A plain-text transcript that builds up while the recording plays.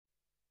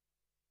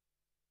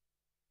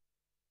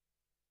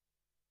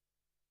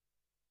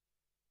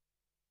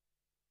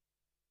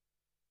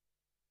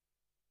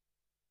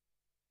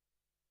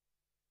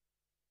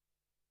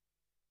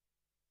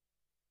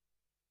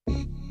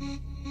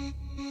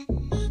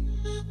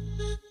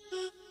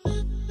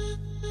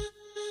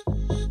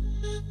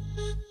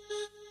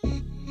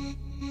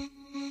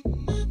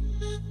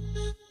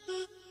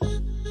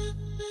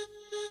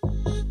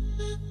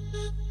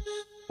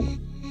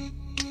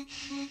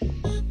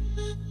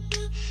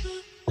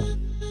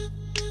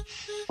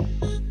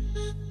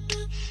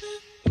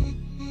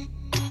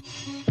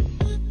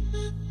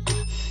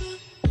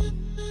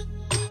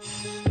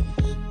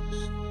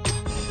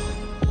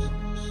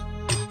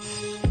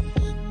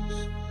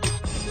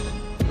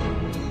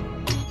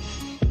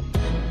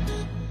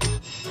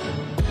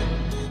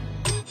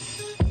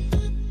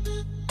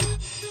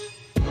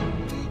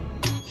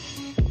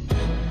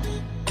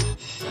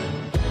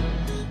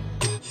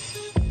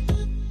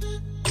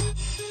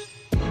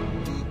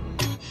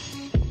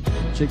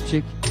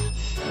Check.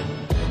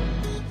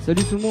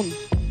 Salut tout le monde.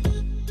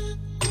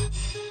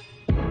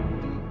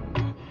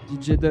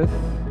 DJ Duff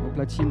au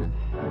platine.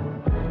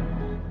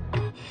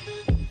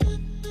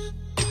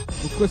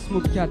 Au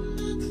Cosmopathe,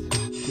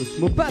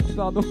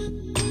 pardon.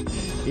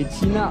 Et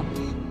Tina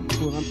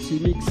pour un petit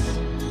mix.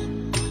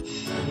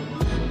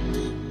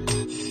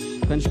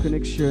 French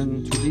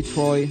Connection to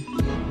Detroit.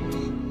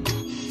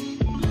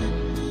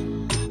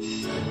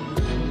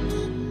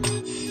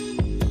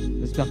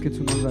 J'espère que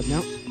tout le monde va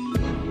bien.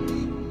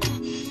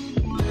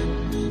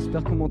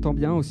 J'espère qu'on m'entend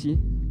bien aussi.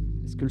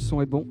 Est-ce que le son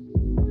est bon?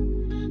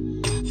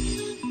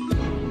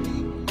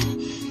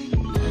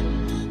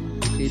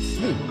 It's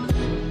me.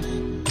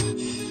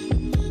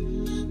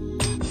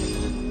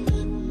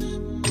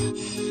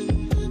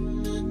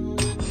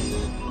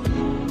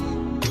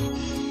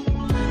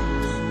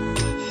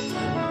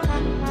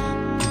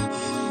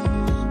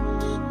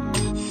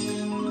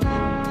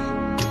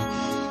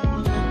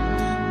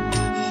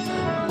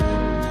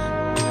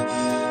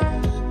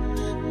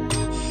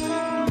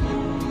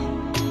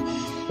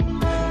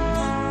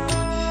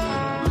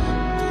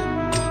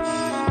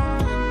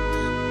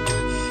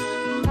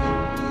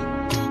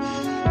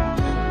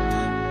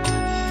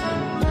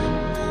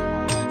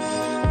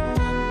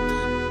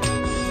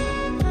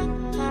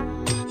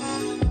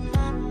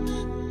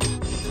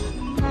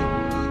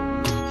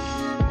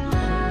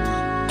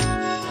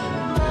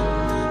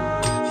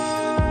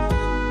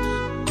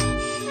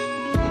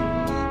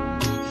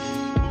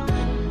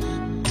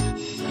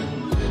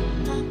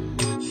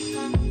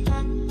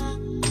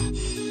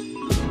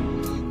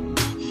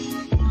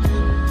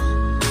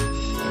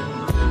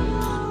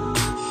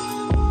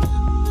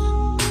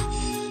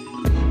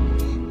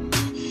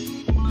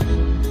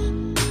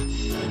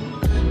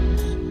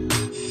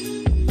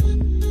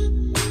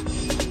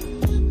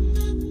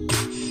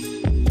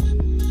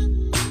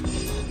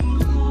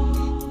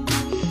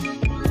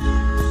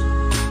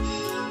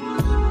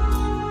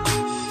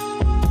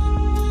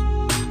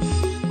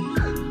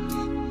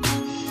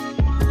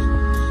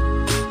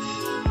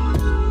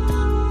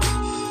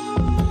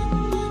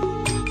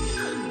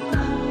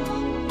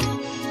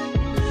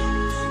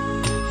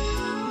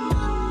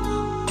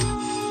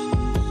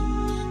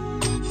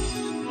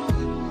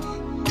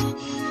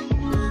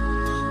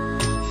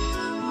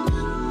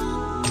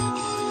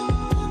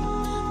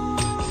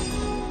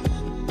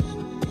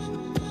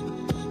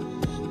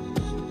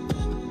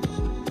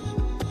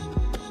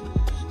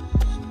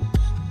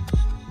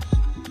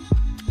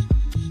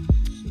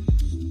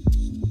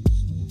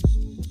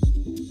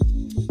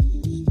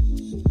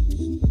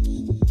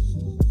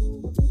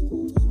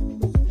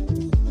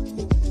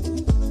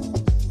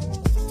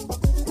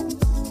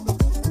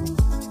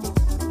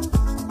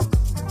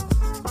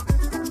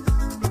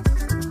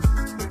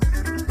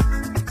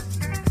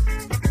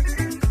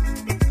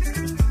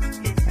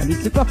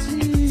 C'est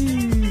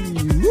parti.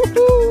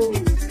 Wouhou.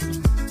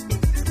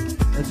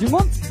 Y a du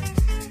monde.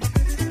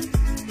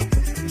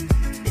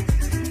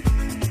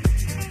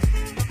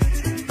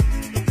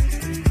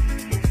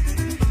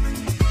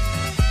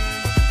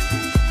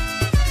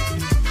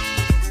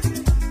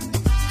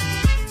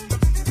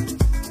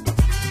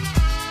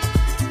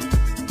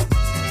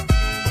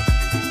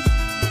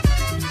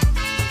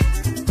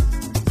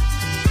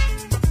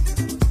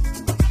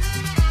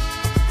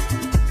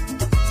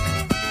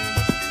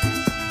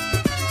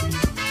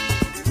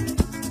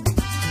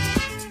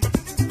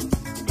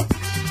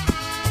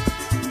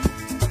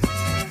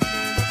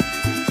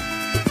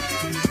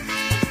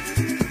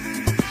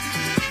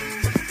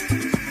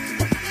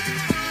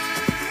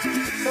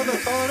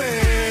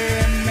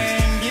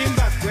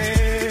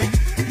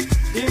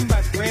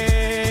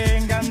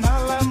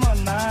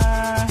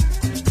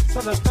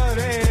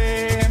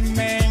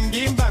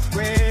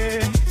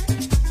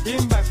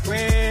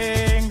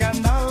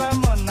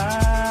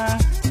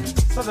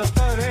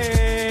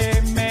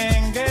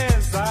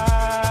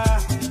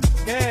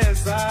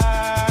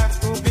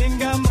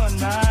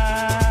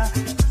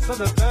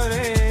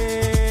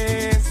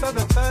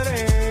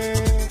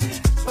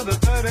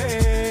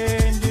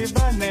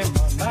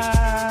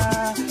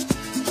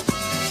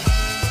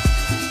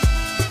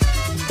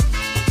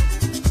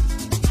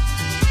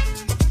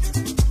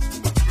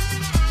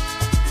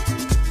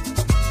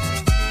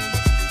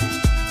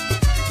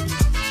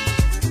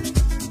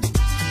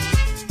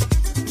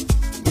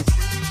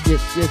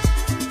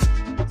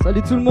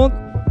 Salut tout le monde.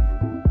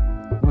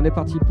 On est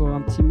parti pour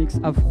un petit mix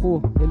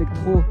afro,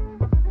 électro.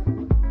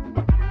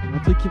 Un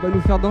truc qui va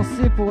nous faire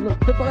danser pour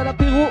préparer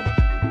l'apéro.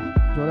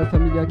 Genre la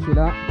familia qui est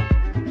là.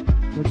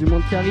 Il y a du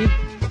monde qui arrive.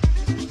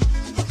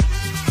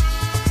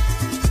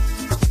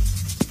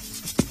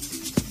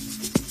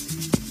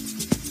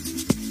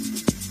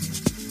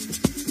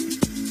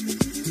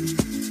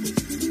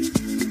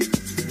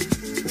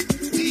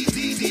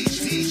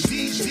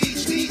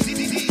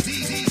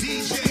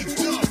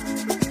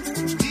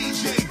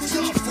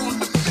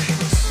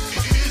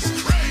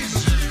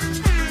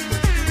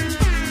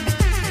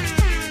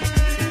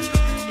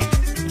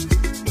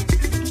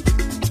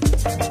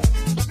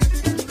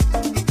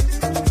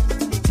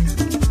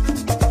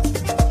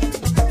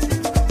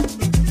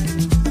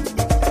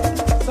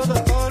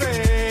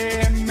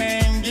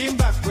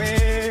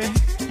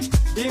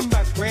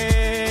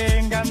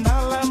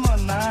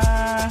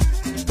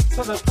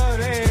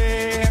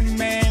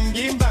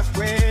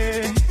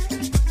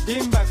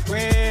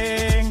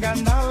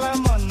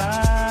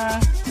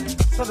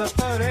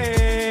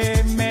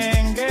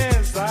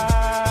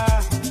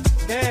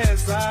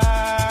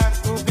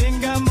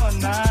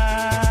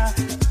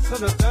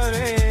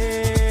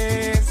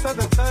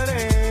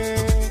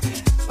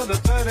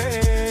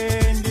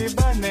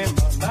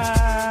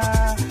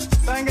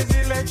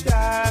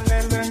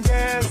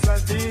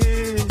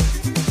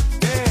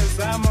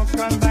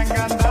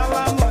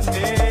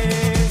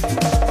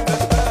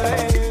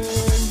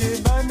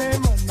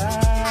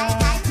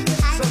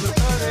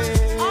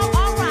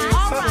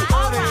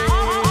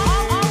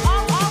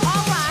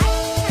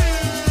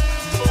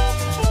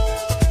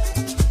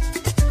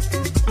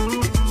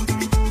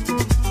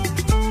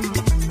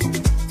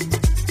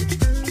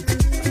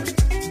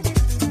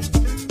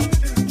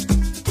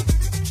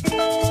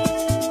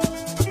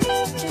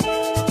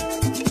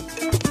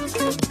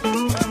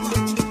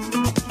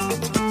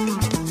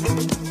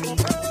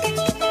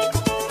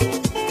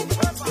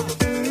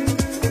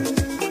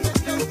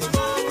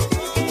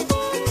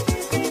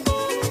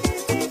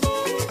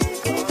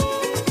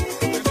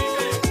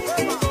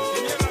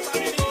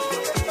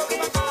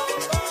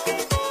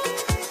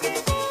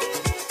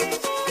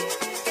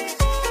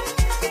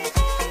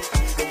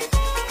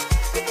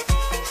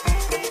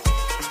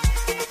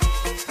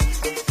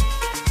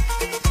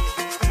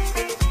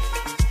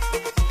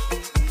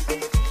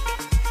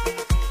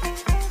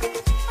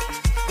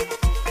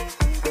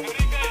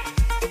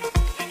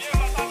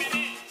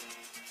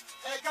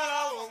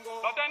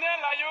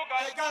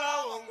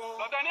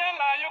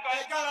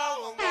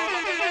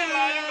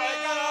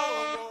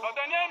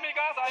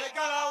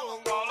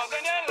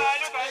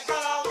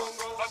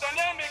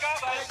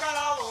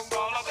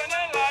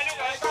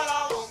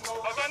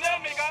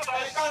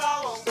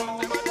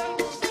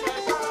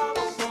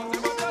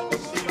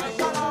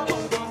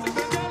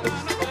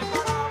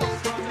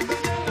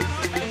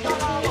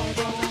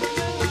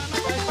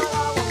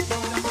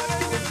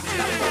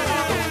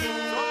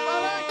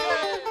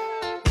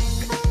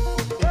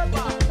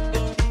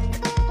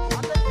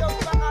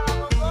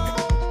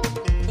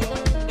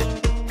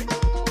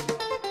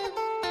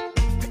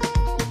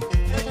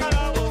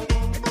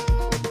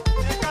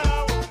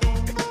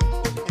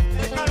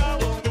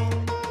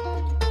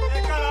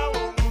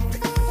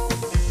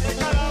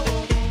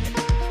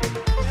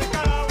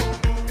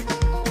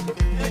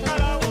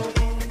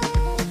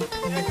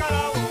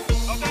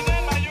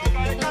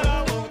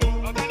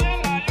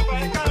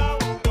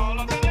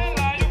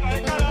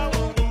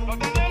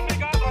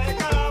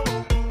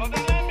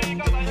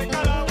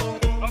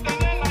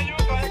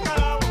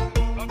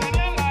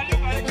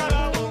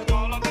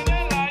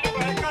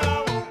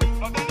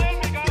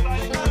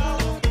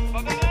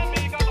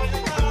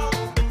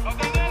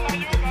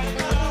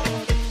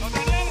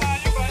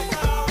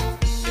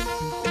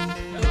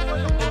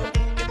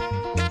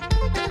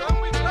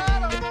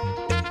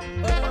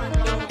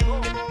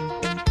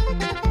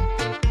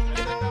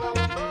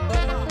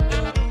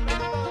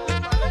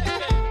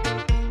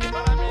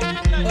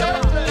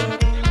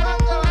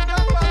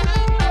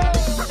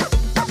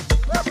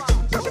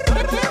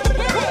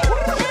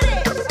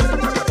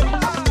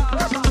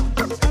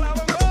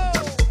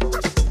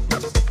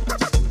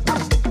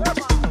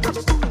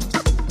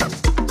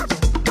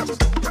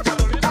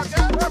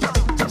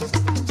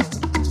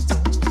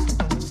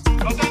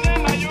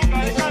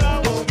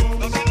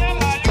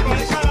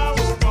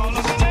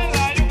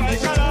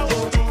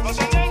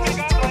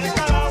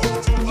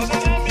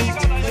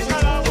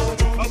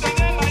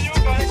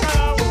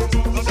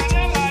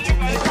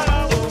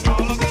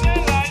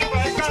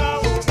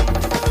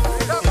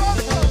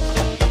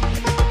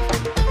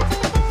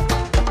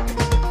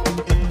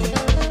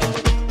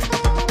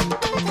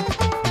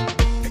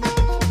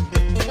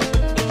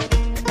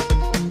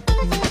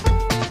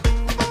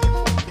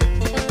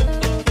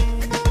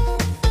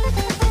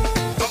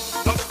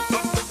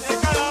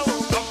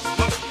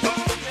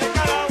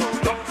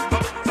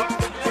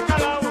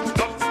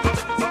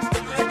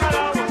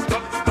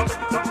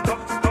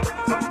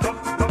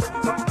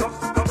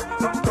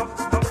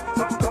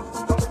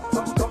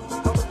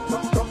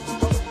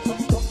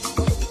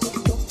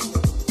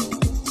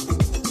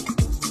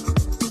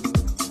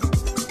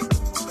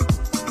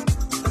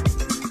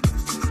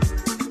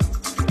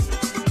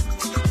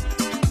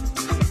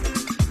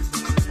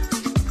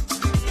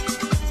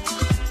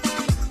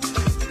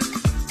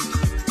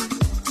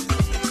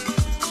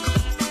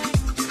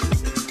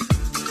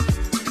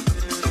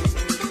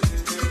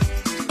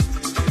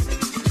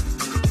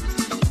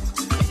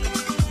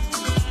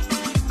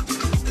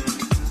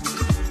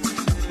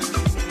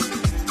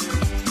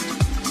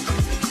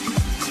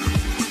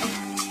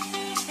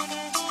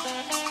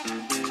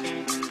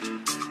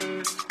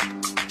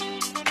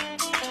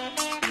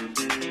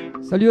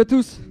 Salut à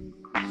tous.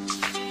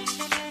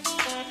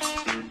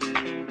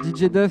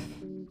 DJ Duff,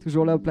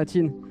 toujours là au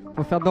platine,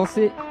 pour faire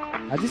danser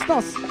à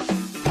distance.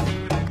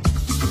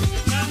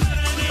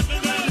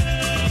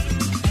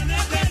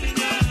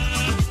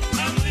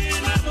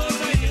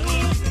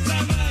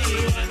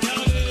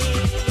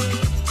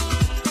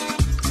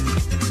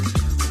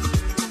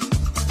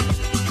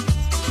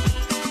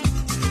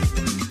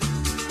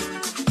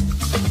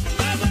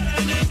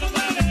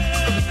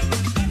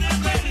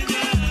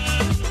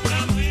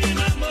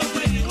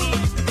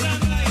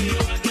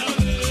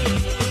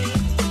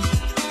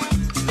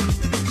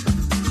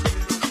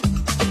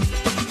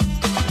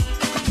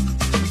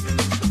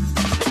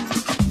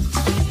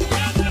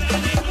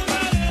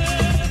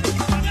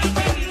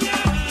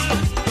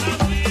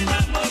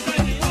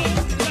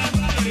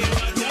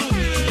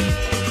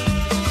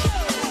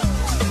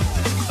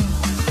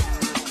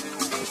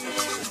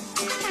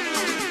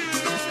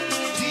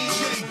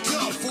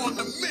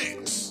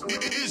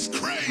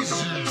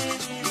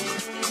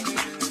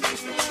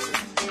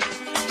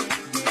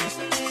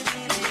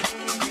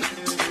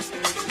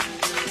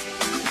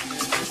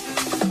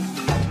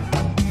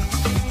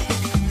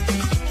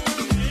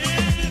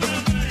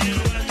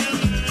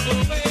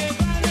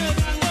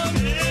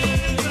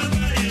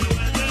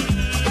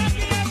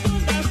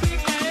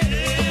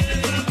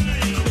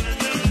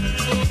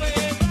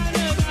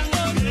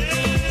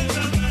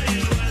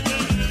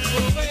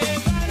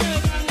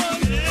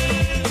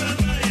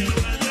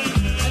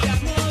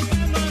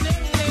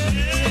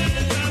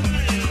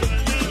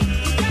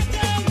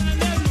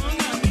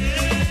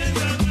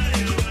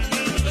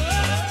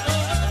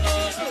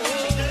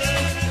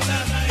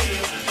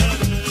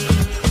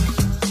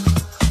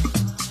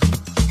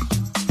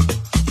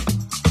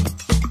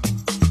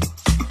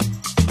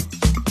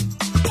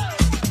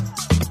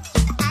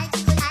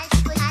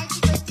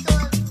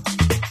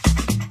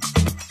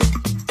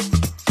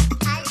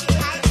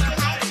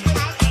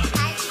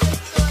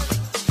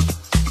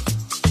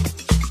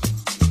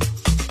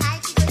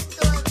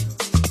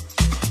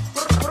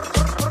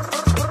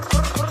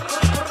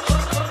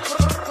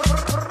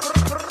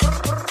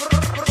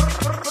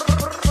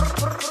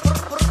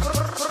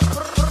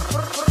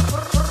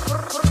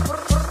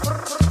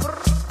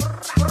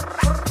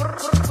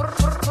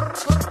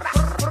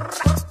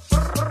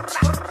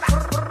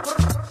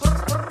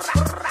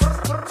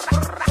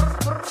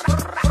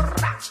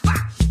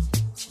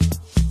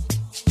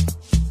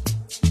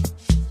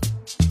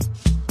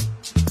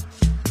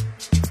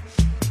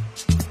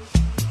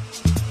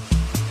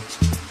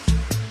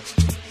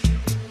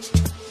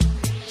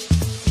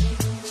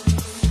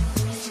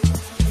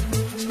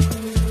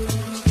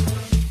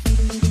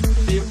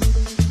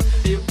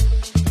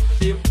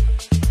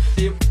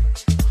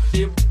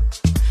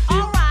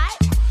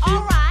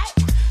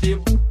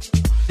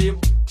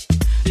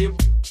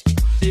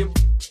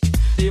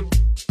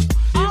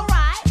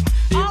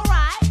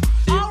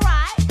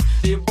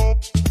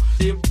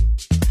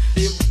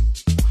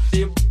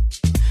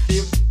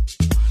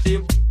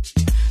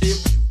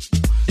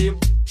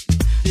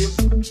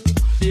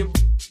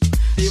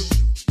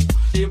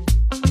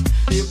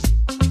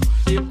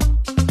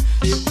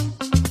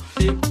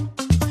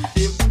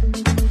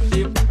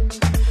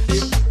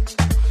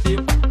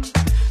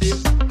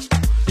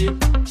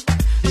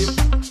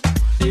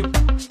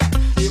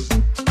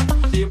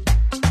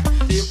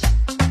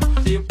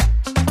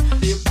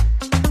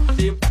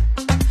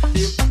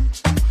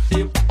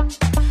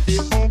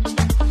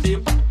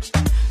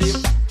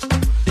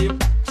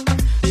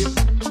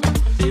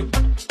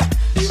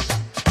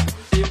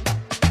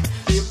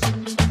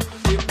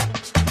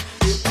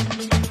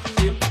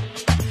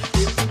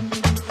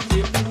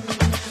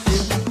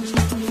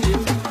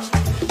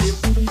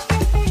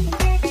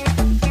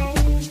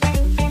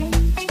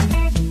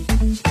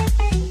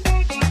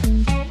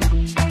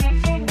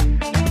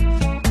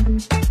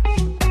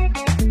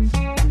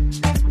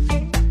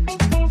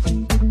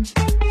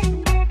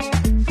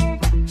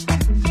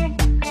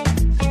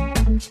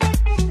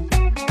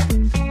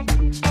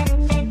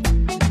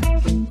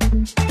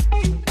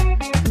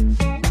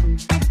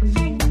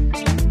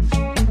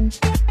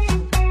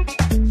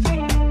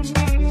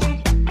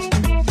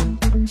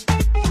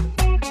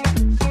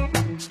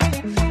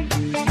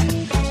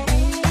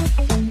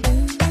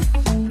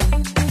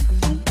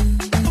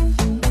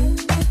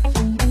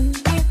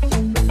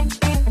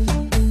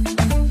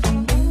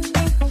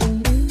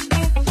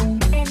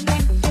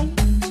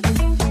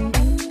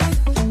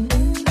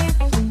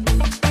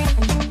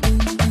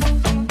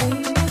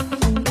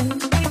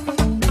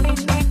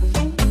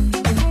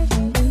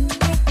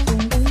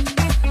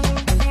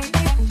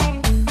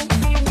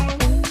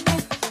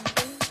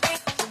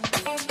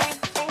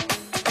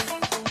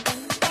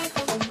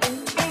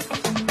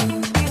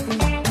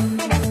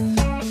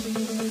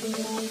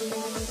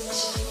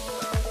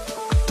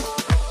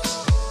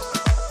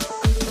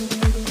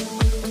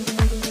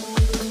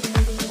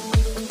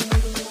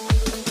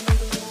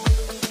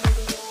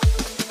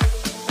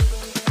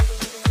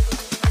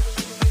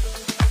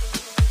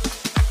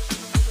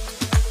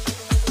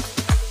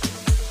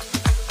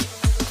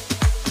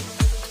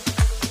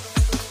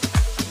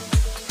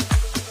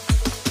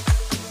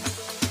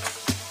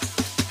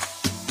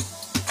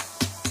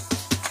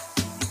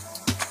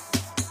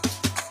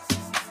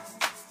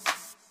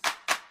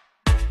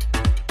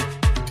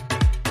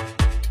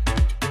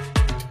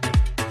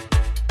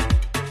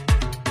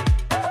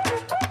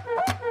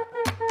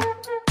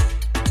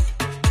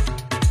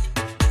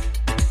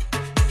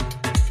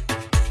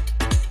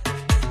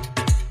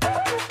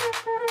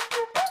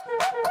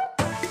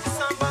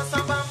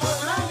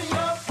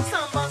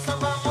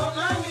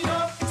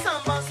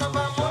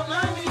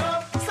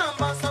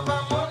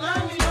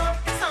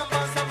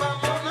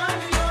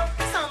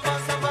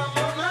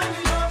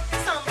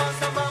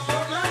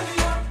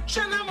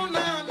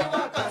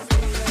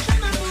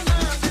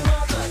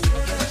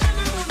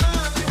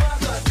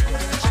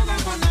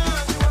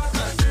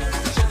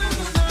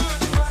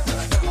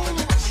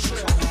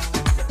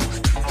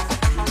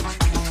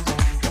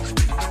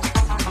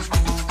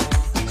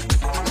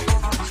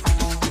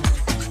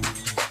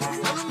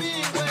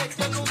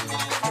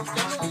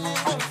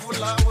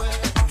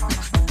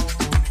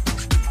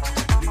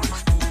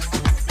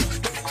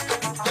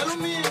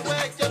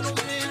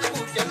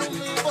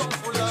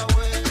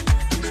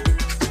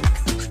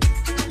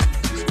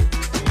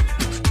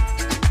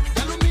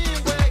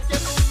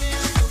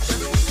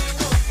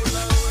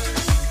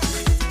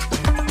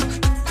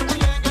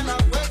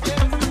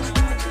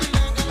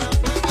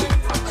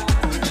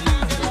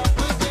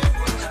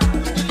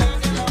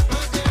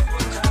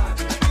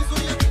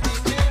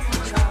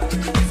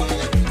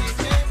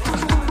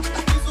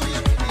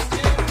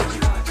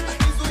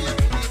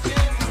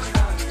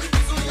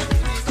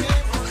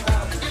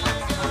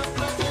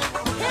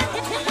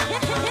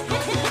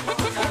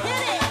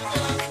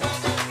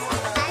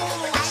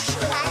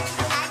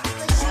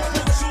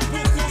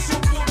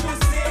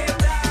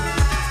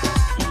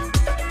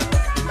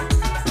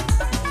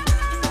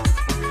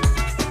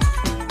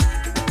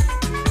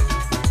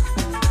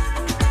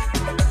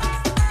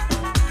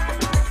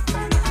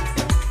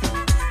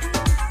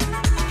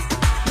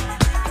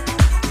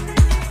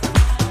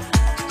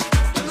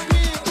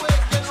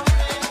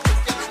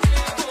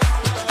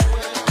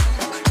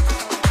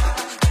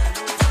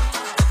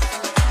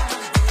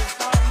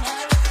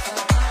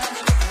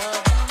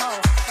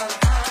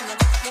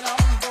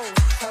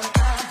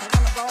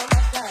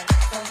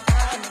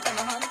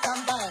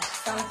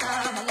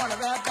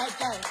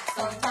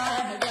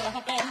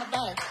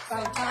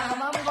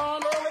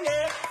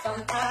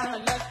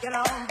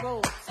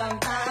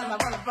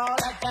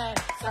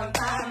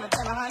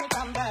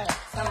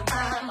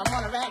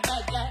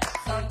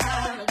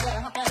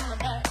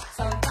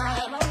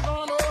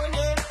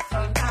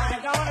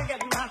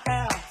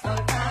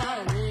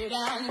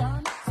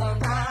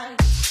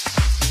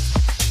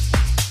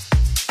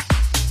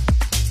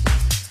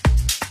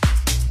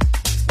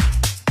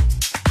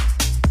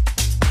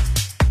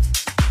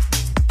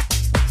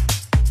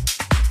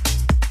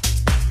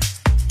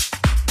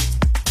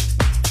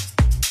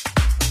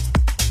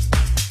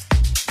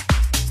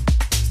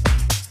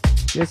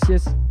 Yes,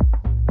 yes.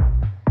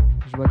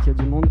 Je vois qu'il y a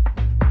du monde.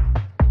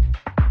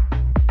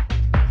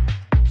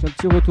 J'ai un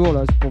petit retour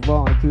là, c'est pour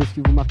voir un peu ce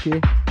que vous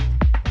marquez.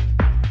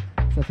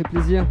 Ça fait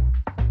plaisir.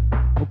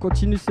 On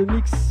continue ce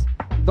mix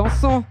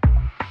dansant.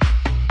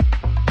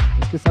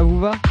 Est-ce que ça vous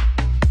va?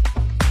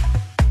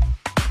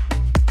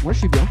 Moi je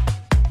suis bien.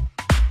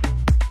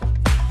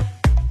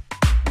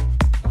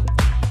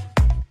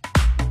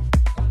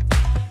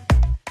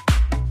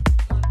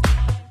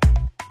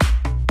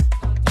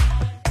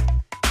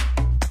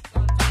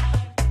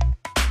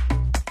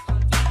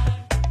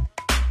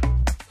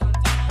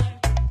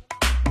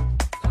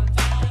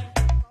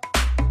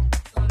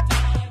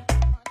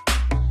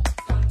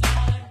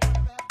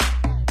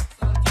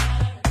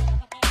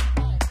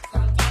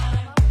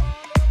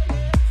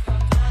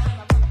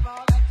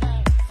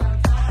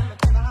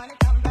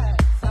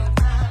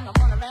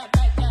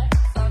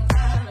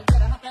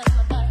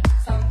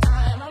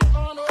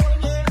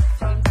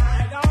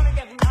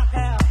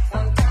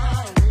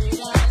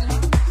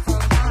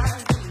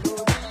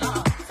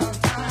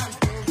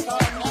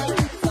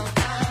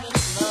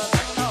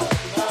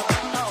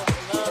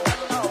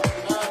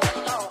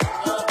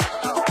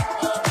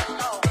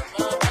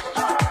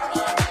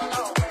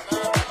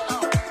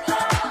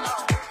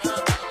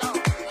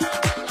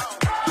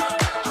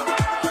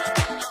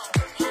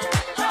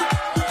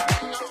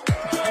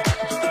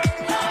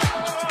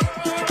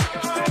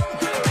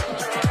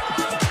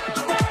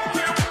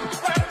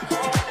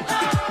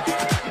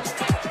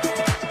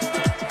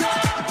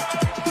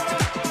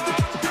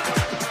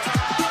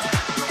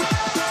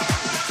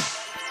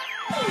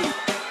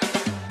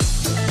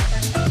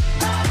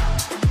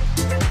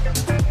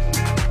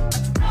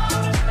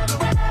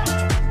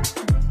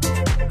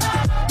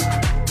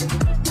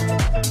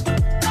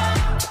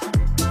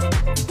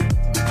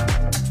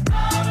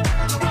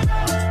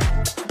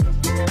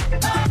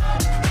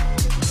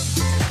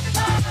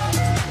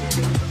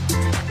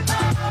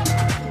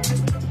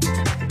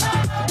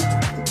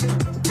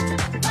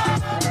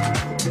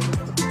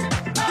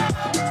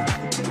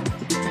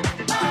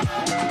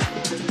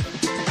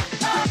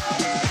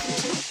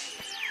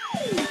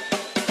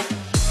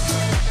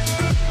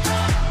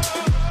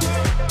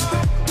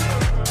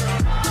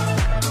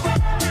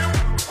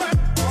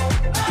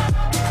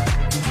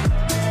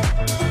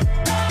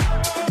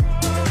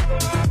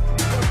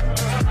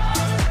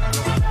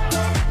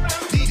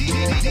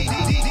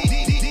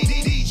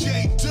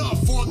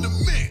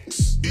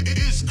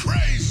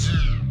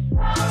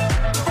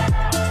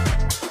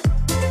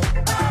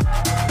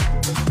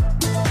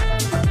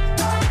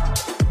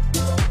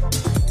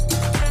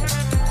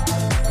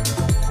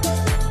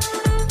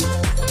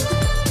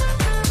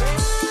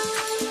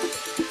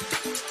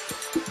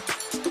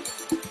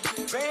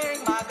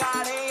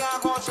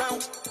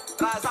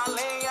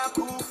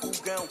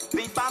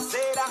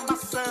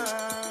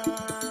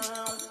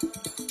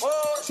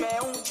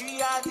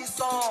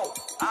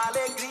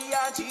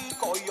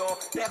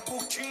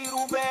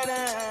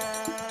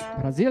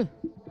 Brasil?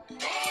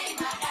 Vem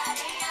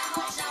Margarinha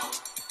Rojão,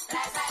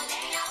 traz a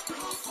lenha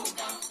pro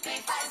fogão,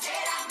 vem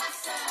fazer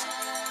armação.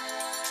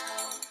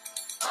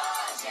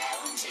 Hoje é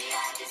um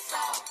dia de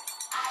sol,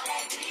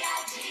 alegria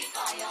de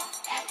coió,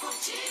 é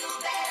curtir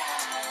o verão.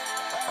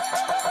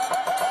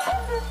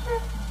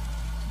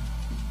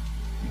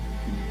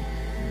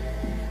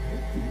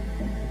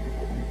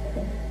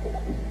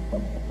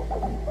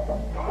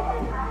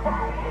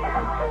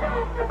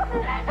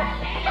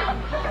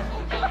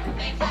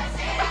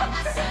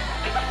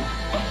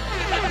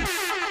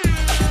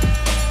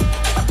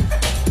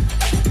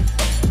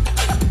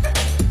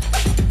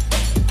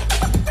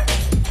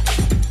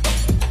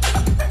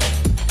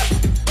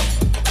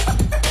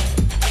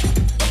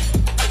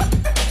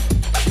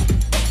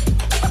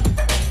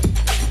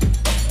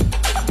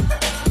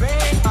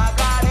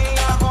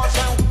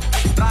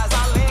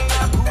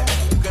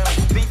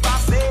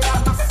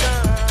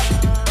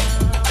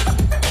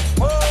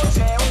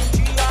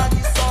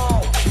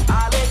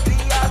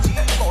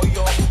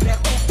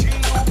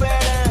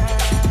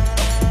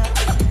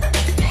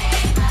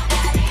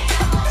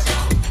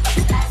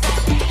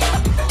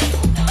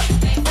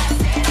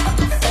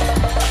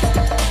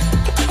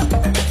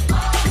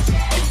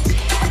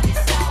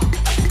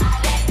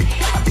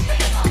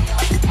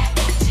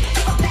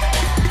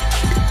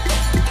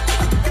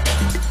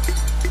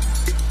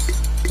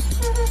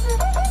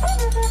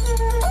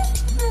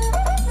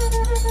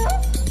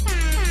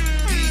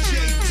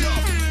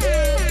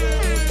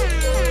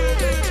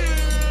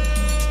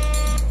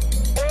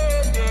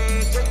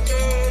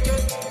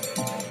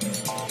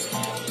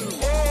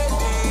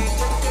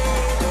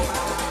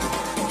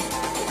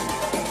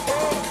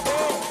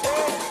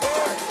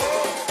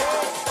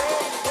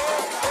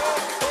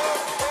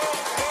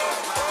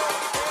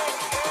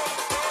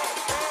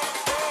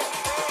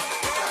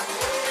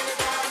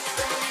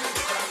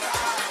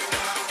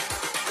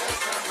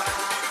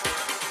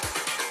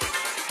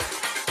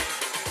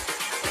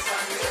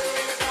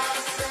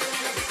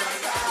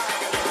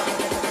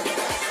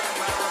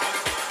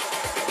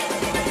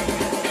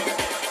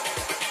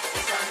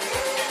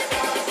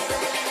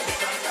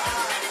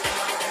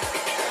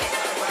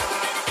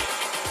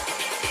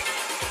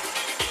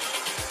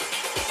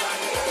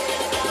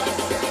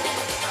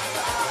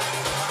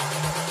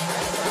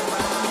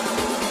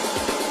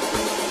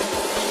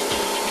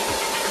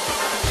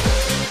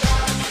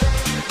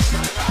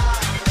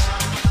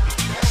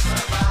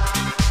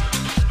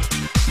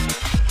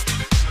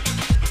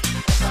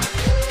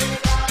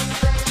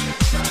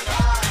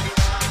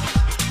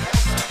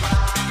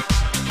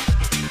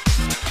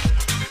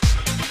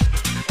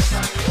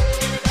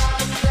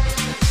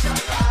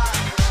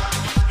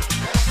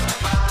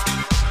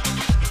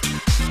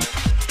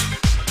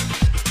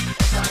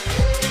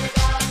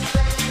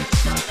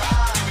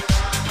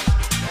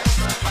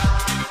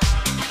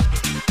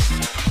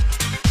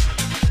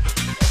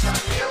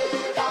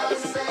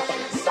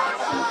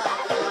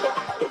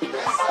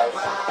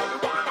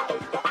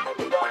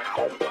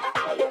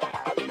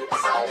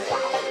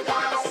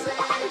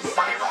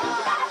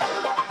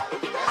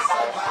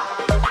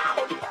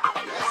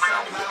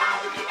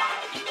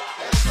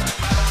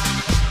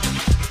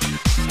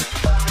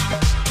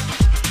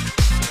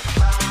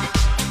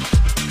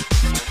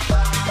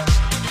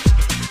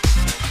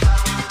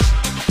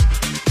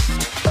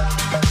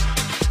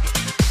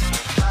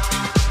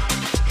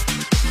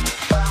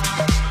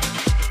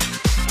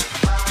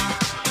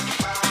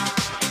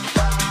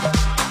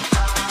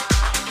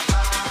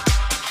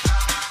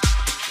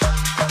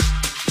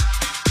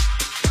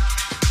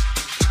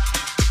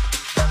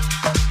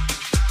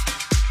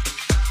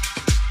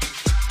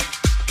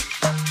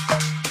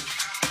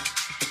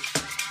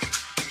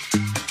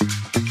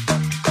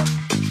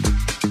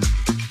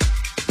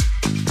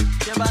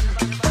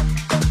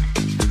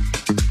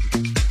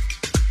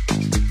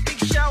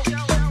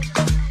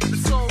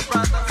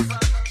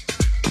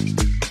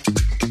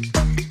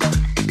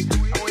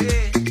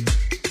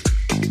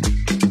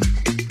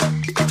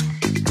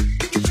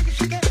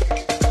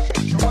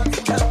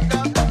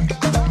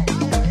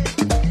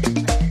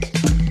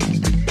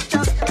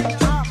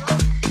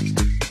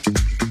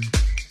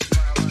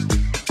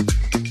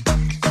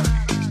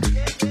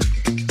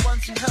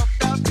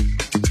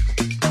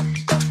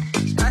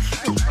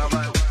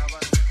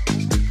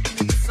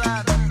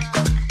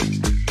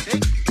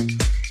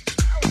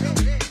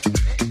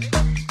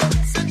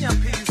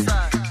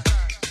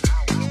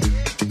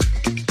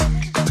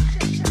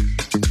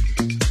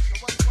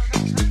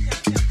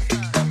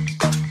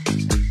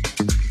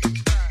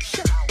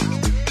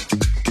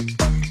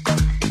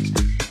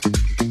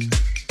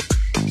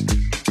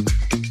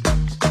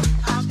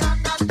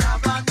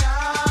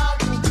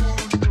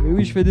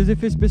 oui, je fais des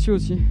effets spéciaux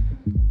aussi.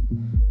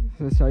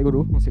 C'est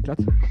rigolo, on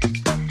s'éclate.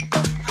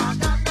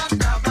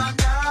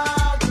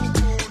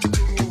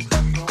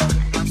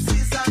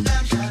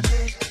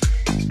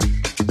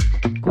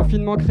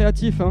 Confinement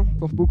créatif, hein,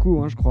 pour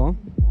beaucoup, hein, je crois.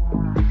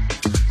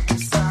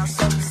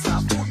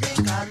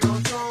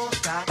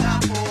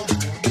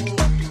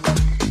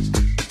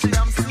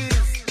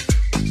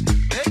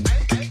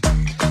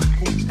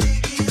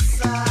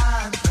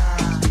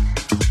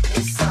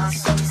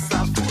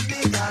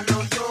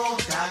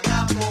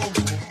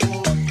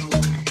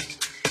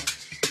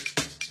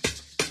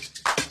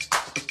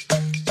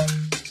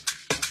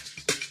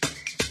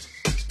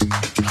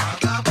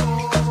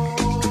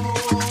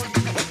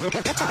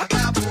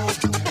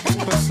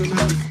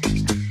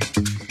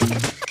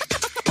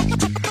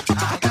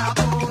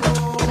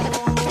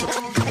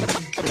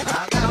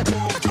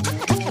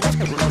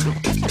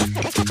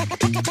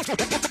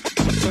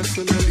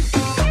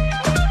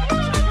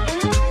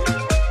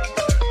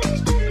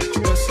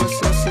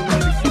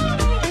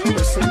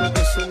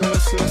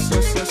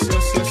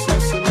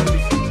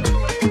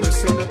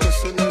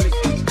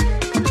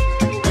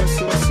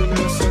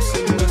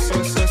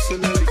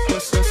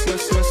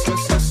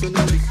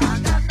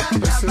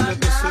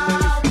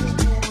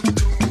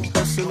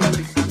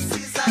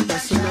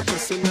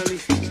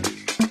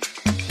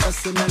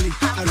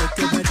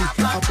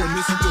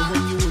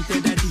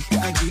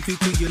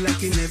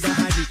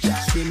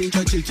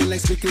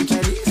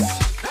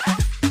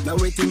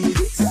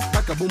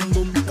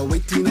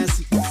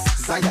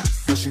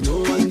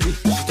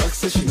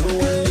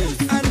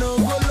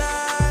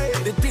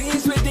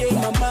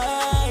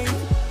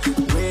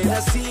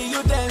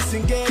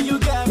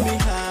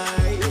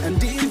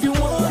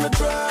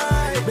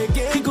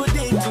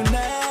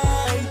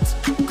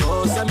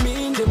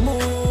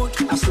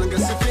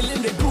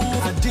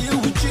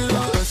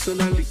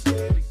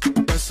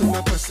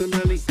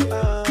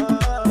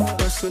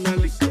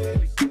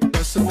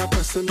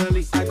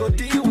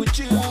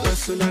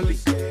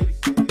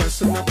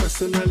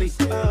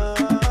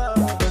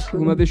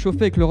 Vous m'avez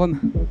chauffé avec le rhum.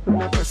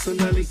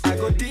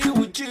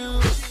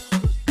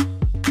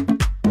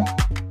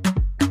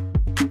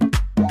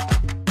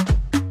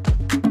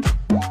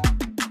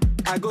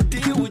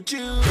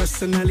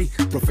 Personally,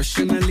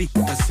 professionally,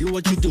 I see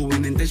what you're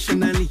doing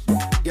intentionally.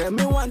 Yeah,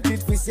 me want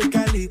it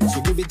physically,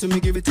 so give it to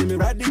me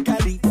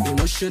radically.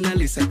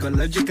 Emotionally,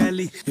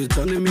 psychologically, you're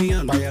turning me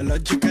on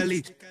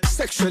biologically,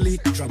 sexually,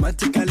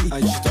 dramatically.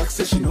 And she talks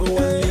so she know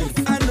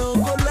what I know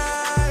go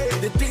lie,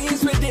 the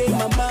things within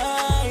my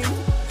mind.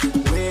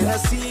 When I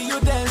see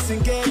you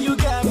dancing, girl, you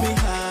got me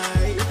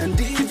high. And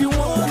if you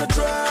wanna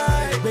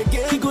try,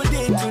 begin good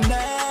day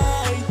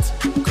tonight.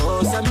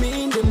 Cause I'm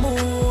in the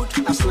mood,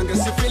 as long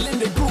as you're feeling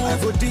the groove, I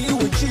go deal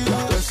with you.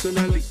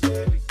 Personally,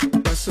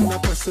 personally,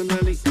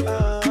 personally,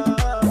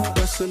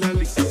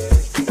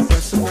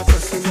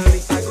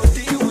 I go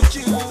deal with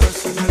you.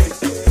 Personally,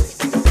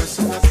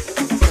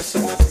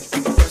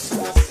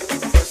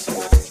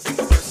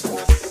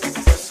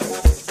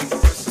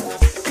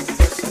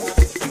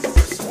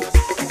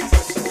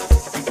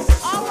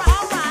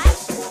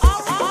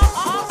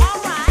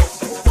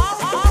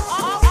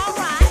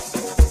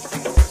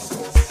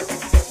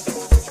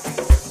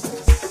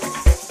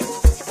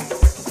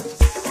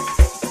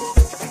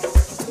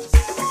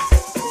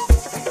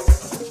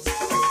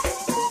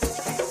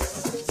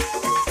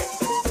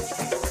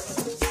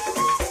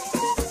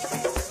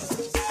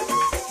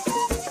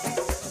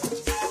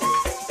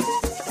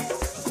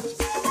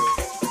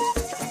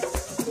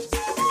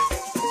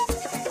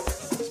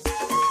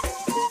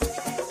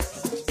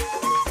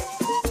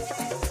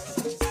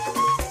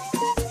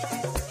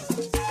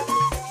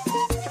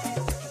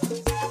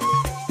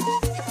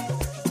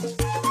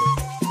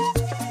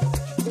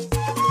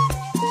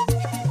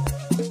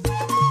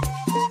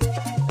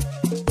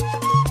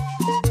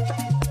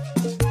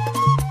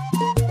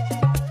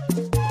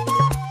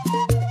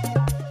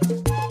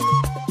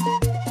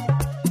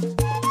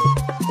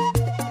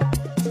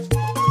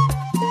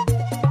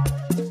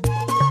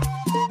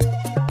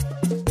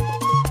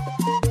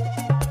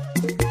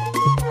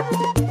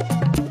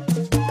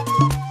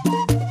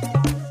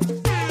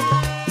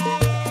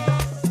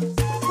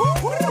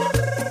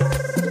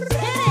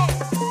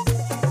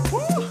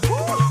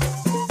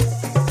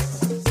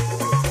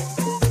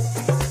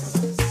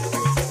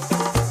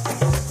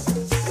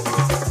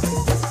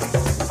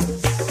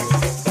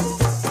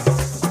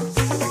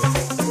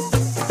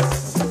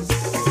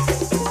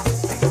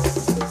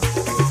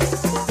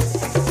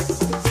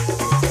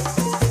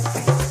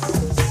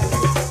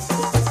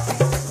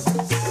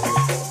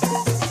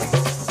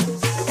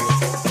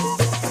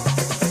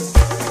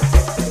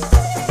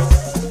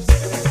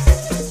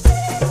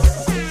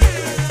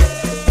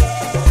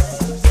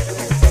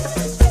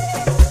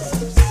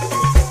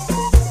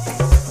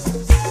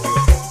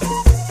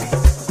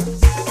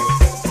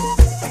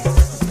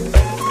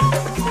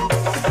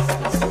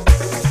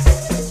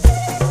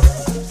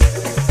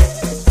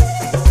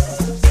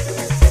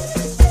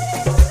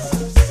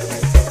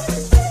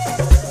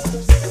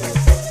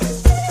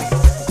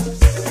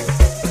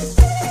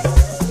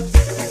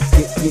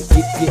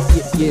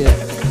 Yeah.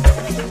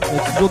 Il y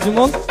a toujours du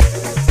monde.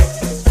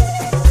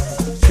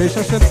 Je vais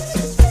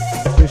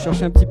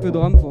chercher un petit peu de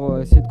rhum pour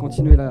essayer de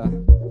continuer la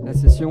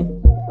session.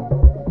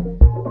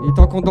 Il est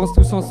temps qu'on danse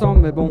tous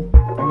ensemble, mais bon,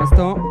 pour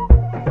l'instant,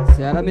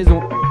 c'est à la maison.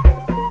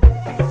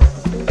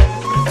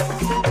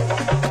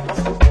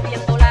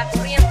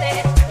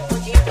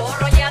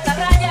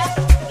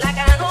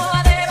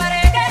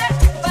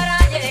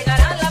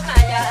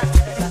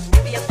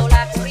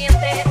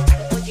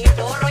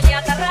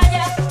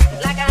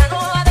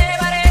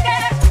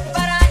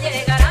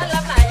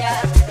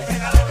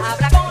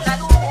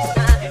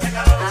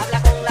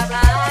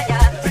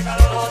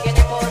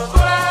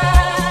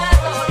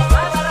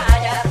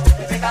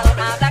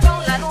 Habla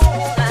con la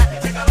luna,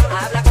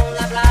 habla con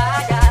la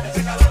playa.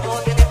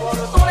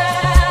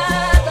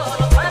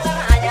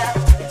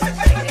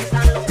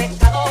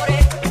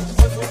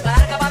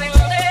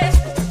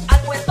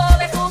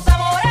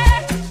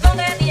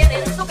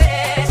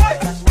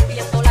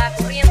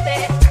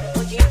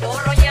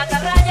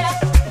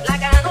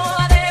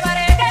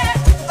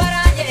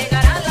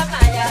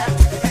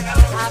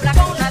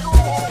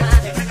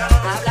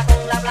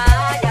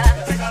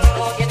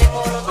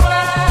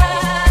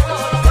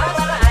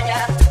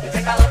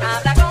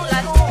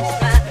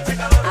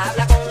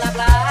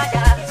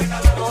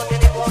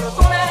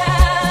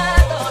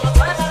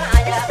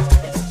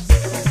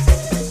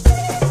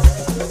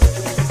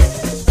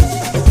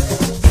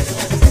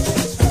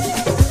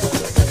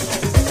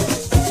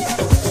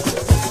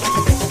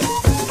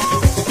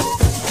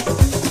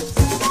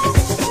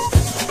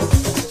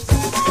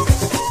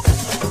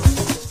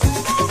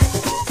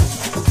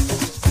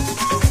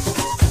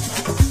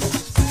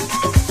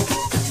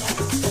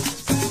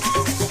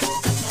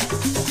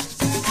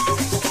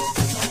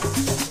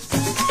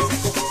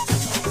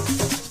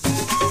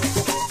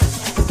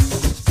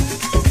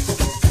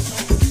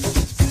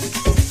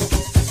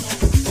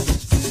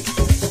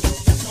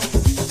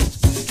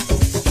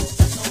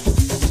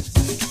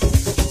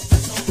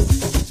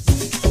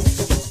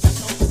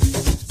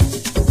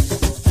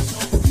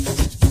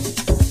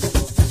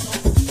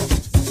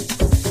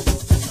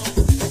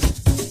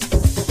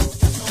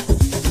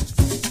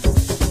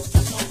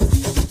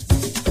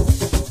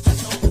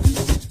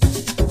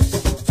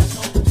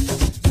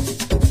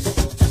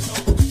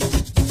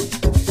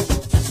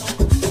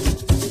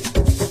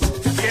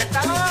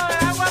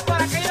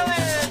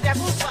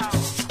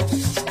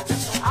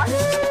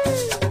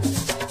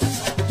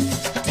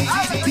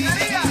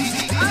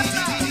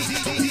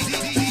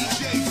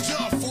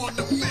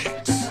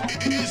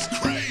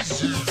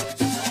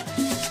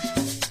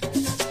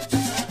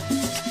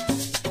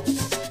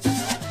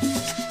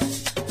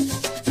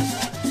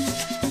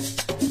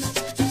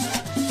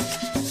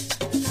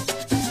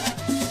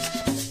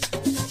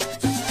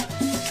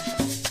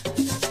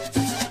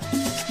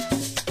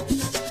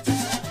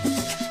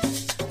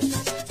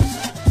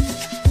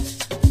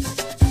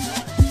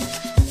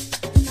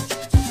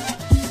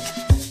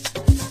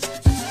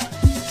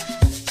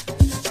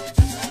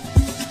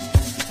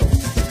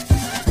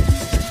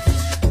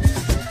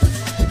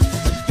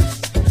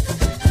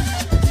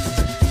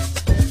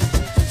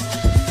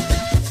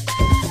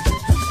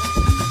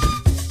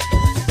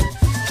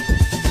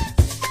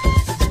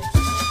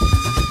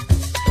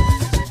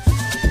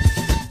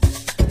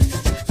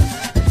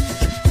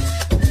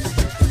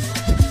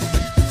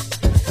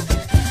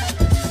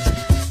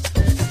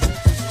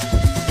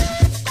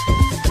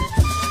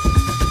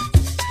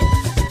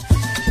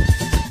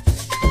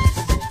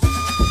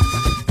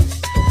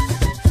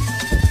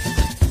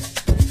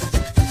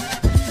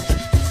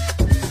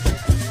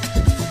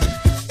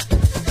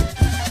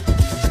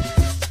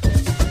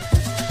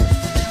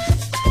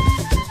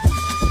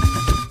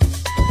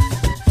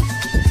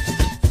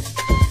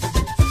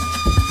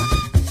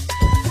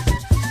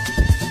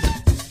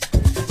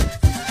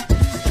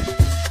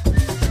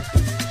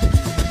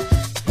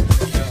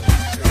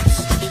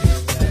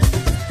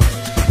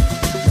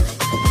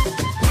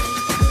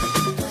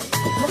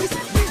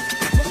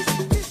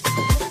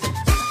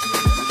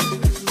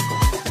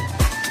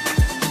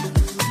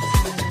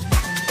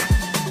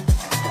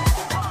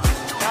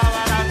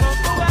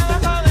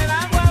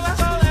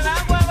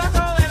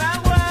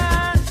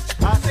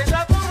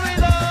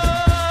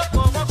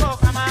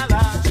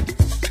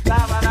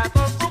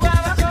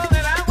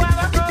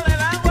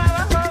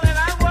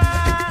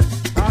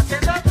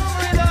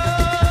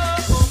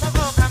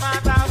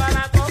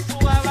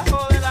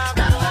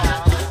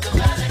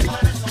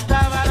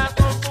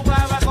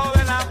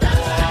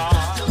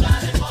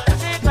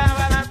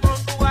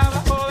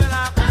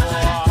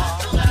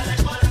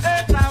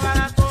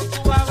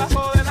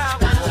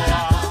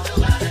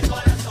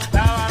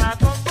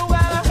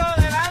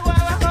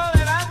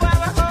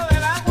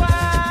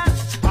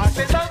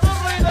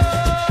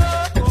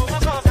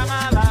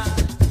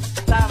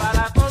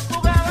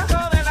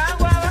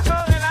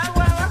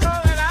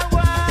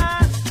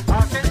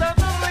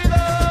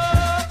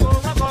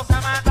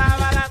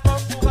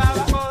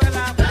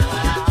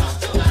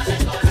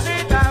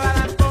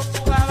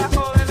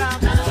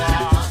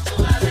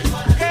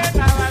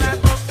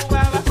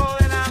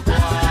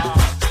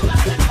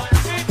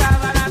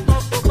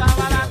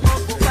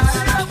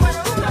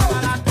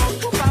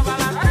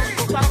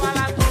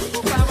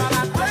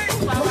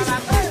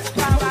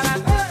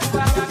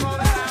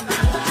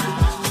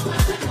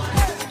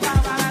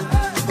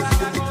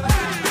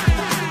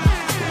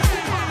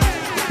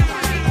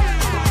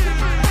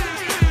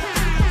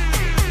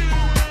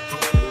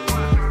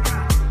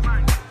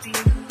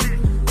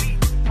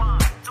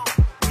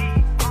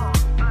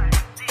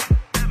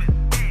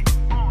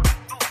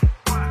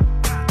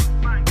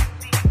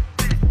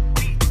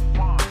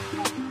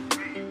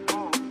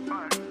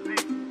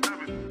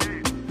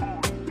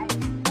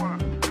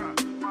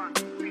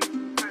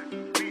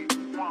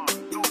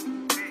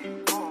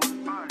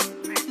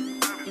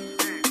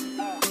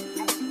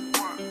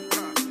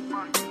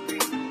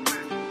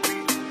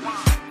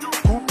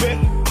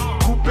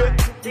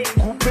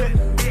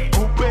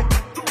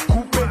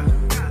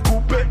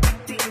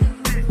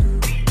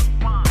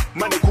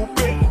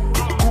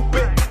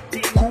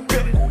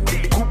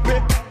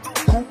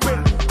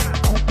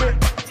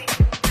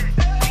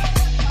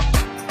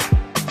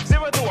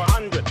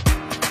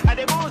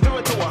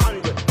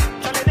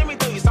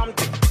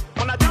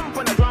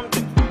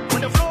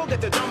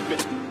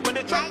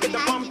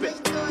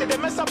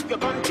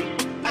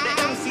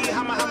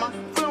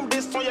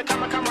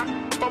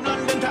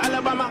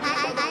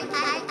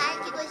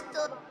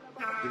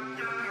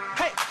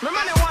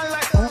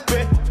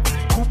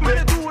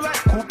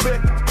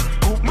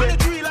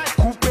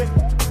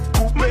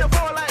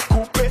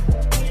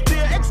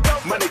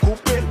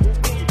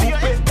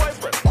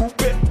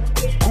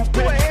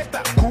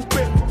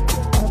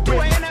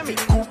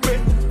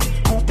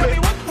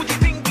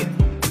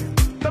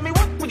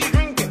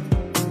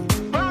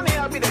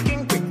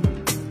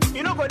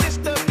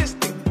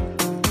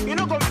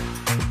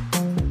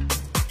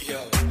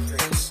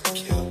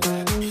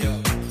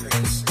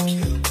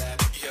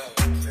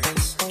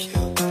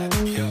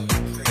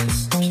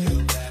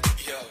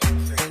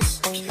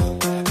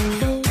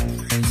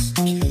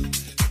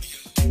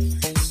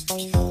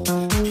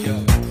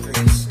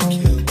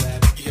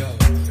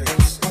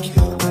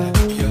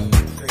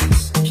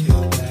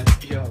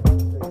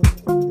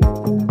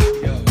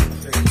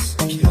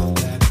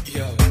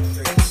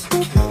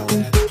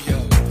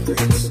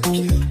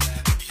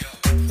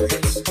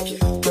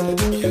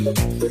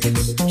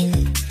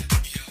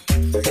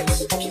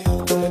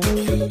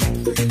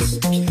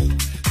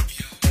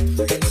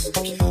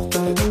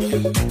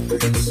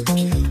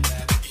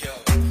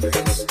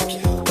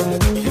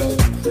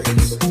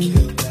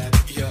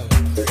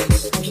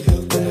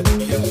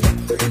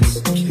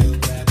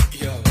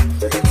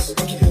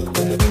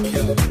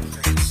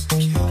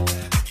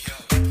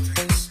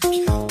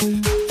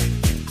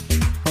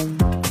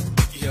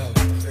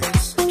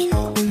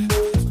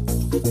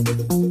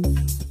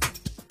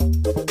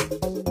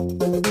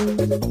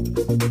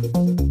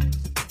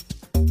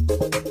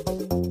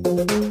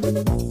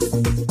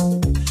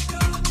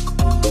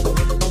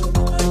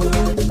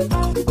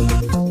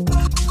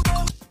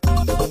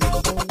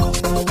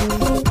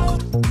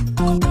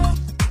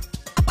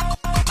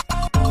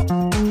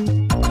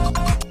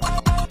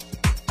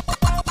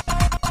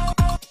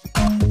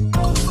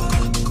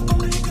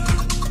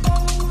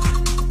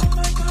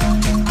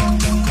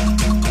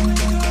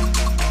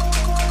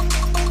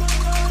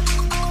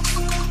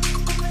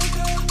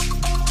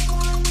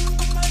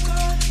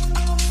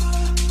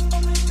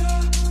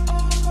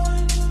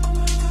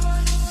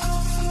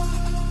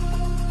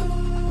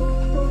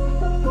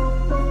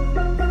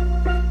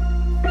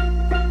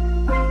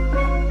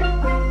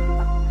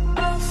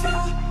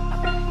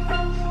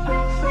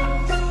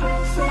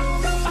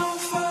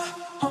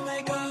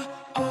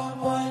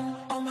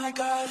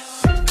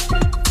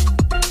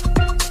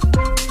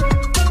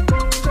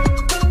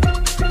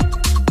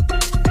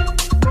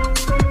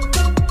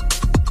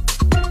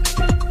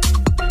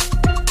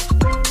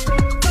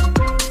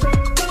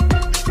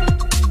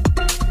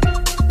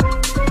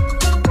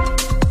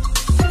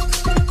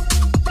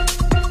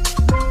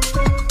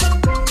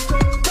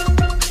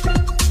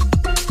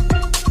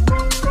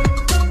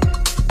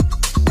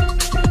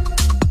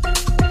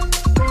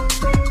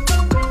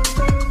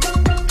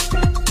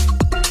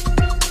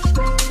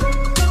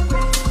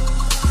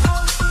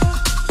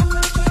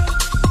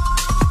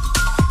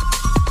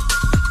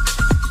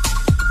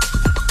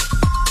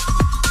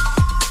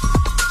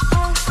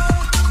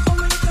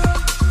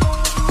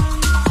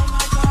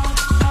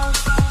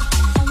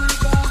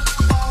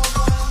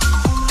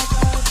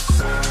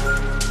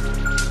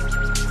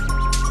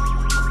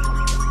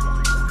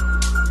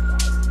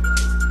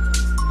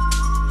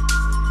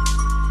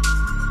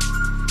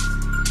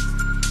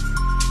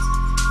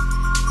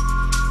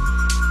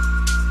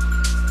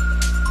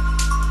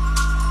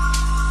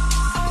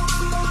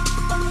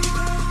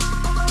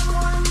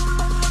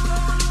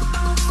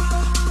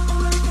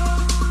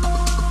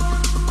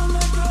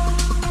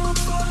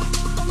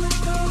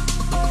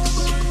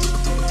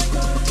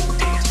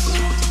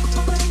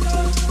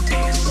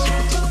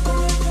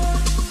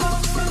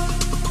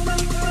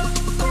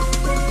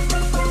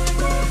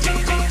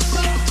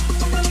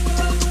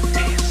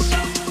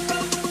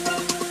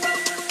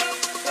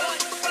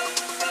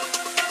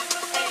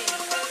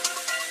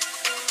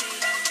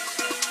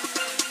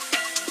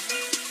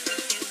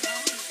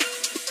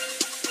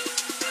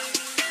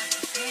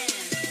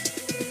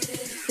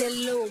 That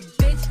little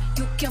bitch,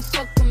 you can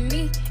fuck with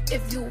me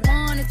if you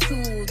wanted to.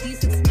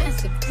 These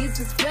expensive, these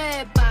is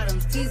red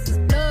bottoms, these is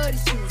bloody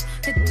shoes.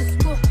 Hit the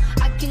school,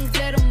 I can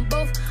get them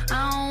both,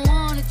 I don't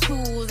wanna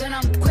choose. And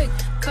I'm quick,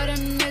 cut a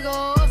nigga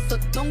off, so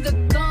don't get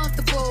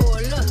comfortable.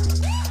 Look,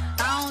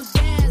 I don't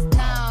dance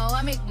now,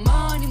 I make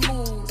money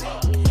move.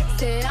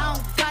 Said I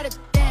don't gotta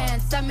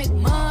dance, I make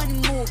money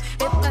move.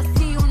 If I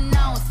see you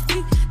now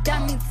speak,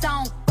 that means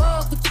I don't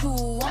fuck with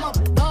you. I'm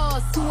a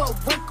boss who a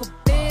worker,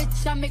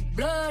 bitch, I make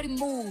bloody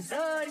moves.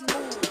 Bloody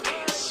moves.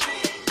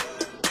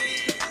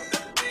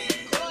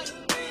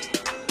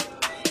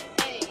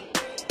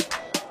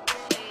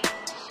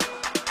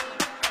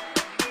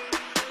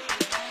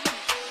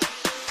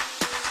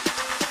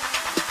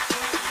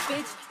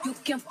 You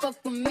can fuck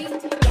with me.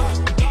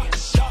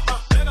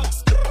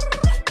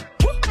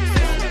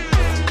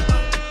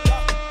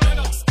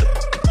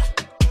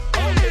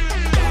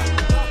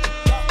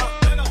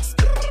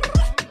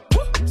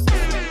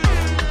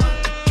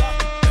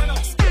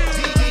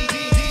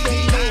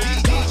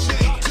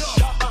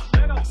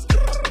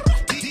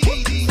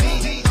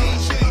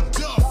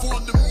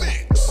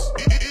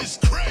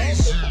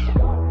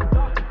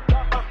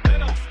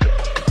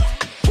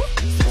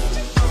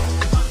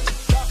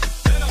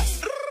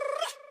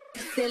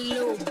 That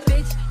little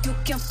bitch, you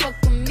can fuck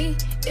with me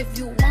if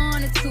you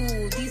wanted to.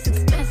 These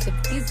expensive,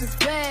 these is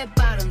red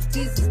bottoms,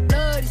 these is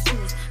bloody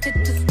shoes. Hit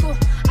the school,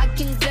 I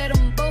can get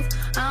them both,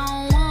 I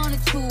don't wanna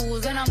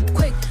choose. And I'm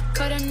quick,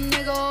 cut a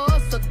nigga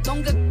off, so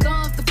don't get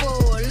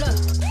comfortable. Look,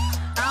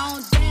 I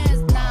don't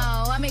dance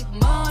now, I make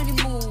money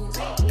move.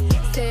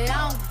 Say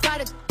I don't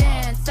gotta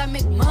dance, I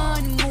make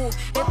money move.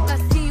 If I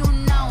see you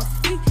now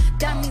speak,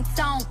 that means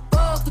I don't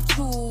fuck with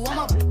you. I'm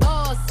a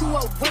boss who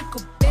a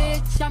worker,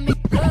 bitch, I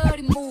make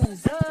bloody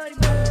moves.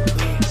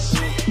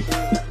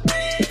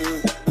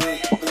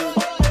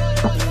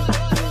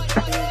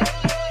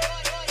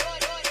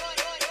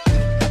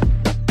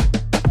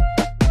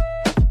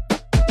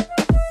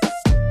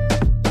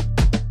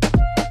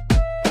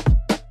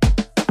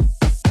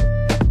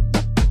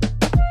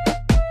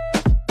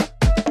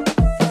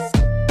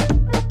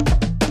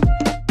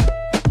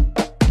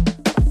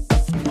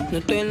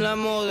 estoy en la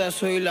moda,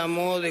 soy la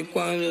moda. Y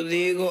cuando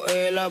digo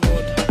la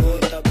bota,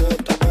 bota,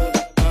 bota,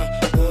 bota,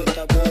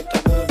 bota,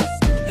 bota, bota.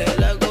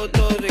 Él hago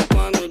todo y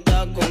cuando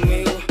está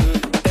conmigo,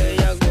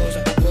 ella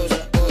goza,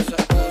 goza, goza,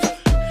 goza,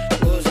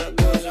 goza,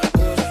 goza,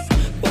 goza.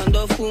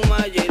 Cuando fuma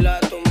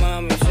gelato,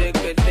 mami, sé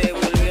que te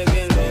vuelve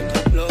bien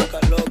loca,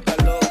 loca,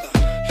 loca,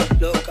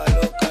 loca,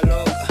 loca,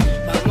 loca.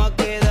 Vamos a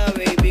quedar,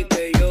 baby,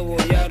 que yo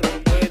voy a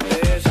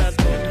romperte esa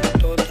tota,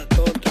 tota,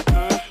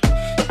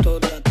 tota,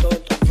 tota,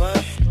 tota,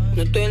 bye.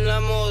 No estoy en la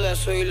moda,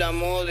 soy la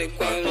moda. Y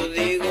cuando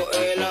digo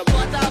la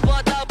bota,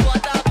 bota,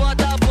 bota,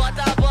 bota,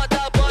 bota,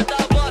 bota, bota,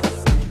 bota.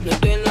 No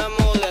estoy en la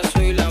moda,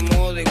 soy la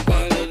moda. Y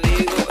cuando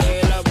digo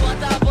la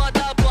bota,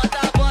 bota,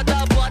 bota,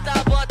 bota,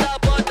 bota, bota,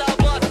 bota,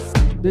 bota.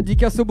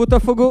 Dédicace au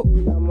Botafogo.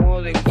 La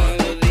moda. Y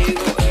cuando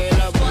digo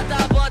la bota,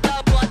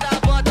 bota, bota,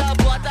 bota,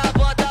 bota,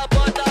 bota,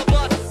 bota,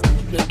 bota.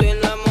 No estoy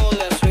en la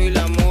moda, soy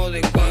la moda.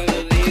 Y cuando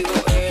digo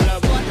la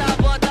bota,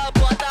 bota,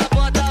 bota,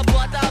 bota,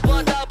 bota,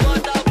 bota,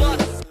 bota,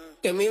 bota.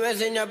 Que a mí me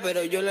enseña,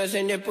 pero yo le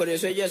enseñé, por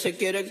eso ella se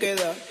quiere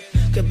quedar.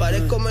 Que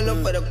parezco menos,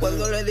 pero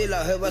cuando le di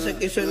la jeva se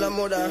quiso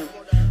enamorar.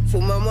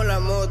 Fumamos la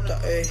mota,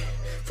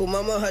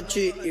 fumamos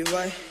hachís y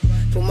bye.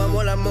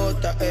 Fumamos la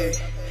mota,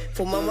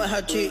 fumamos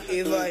hachís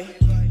y bye.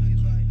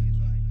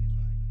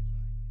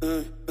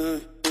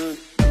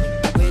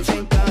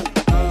 Vincent Khan,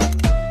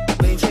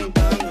 Vincent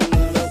Khan,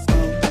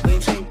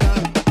 Vincent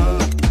Khan,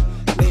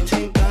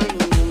 Vincent Khan,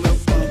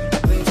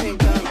 Vincent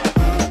Khan,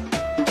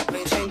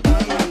 Vincent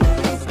Khan.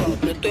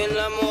 No estoy en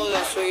la moda,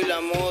 soy la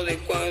moda. Y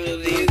cuando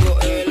digo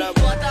la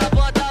bota,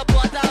 bota,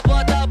 bota,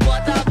 bota,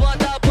 bota,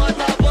 bota,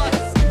 bota, bota.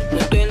 No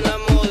estoy en la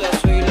moda,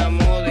 soy la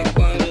moda. Y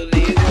cuando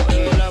digo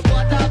la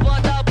bota,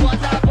 bota,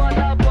 bota,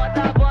 bota,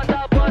 bota, bota,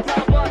 bota,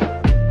 bota.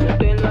 No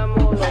estoy en la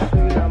moda,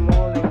 soy la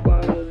moda. Y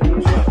cuando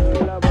digo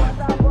la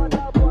bota,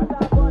 bota, bota, bota,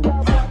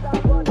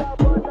 bota,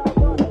 bota,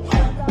 bota,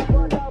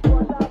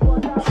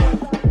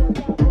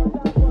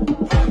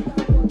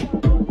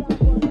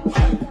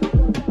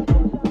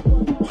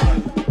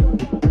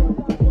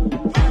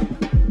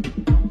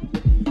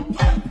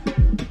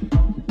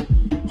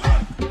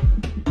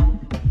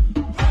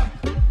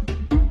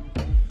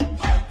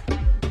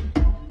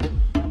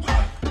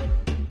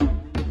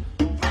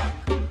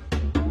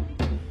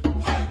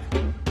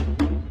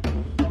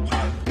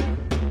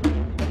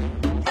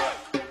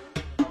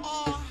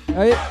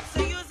 Allez,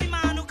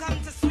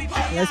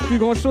 il reste plus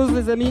grand chose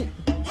les amis.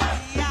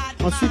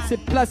 Ensuite c'est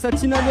place à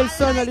Tina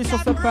Nelson, allez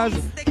sur sa page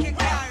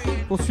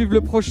pour suivre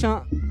le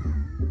prochain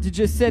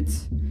DJ set.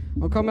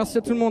 Encore merci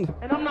à tout le monde.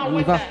 On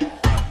y va.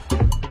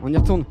 On y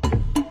retourne.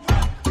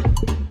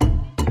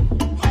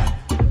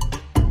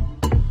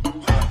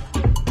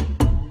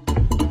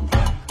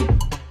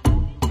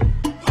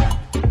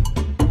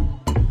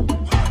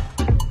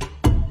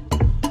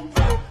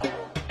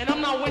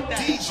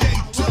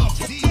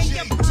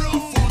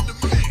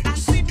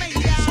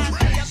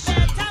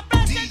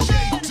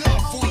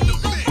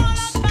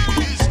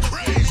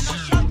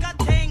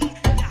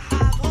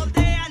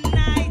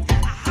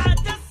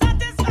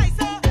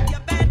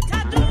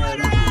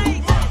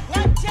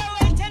 What you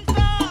waiting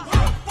for?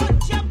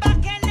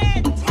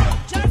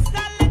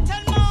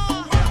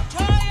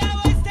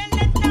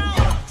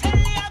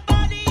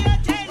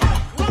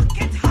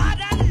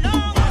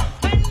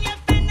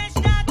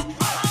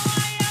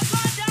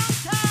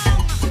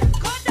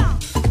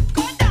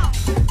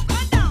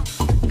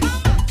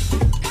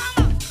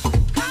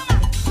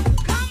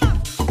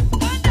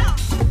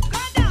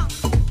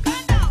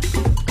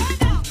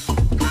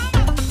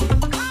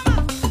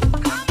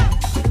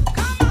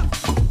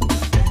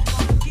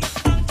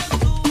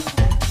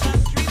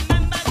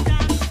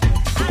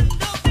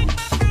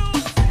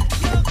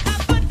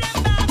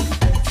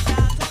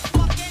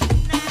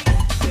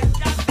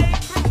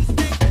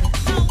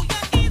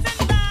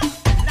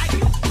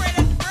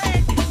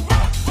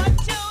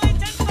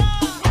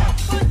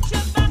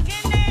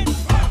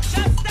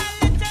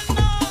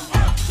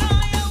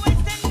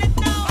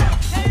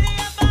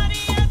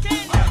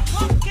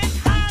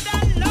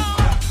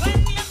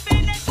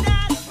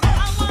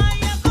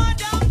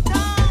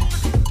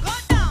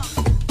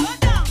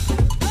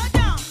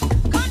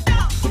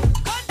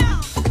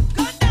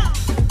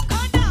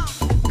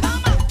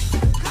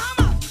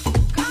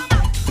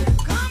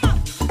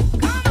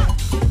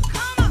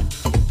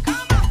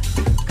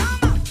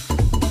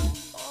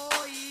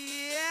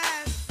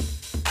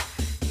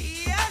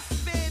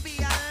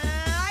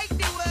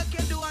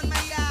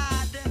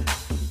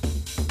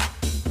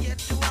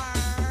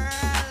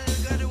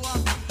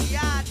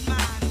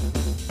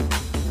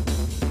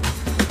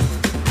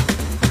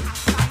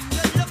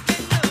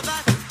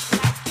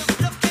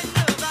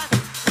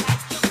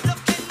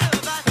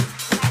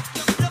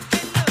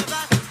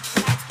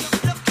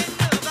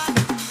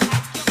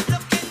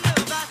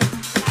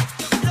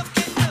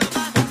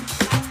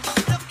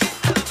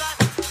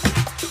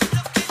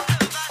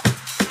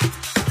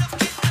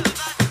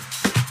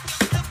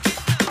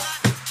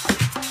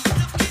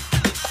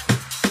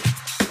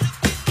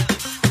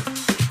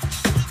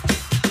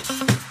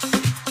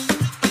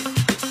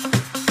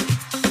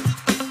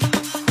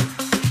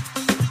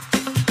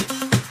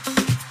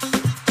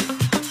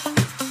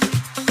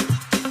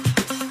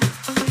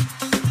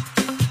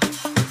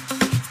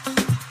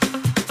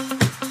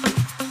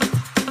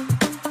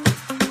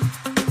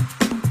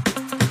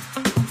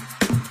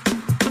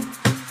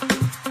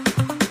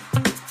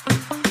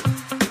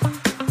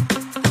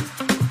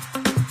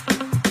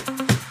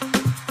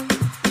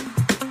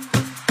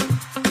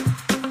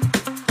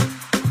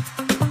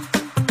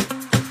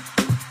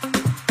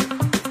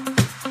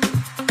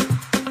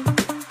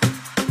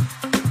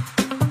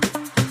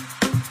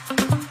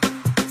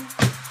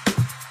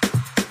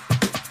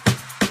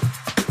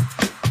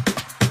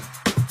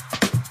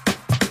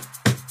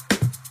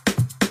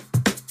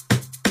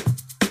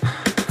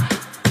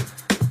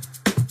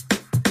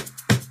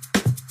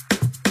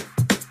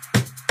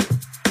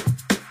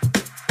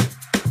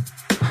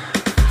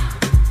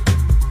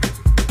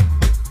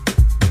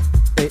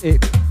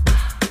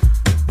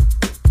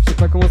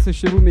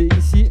 danser chez vous, mais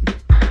ici,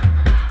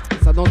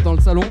 ça danse dans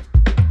le salon.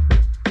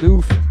 De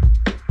ouf.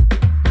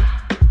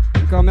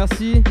 Encore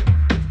merci.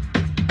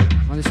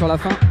 On est sur la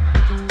fin.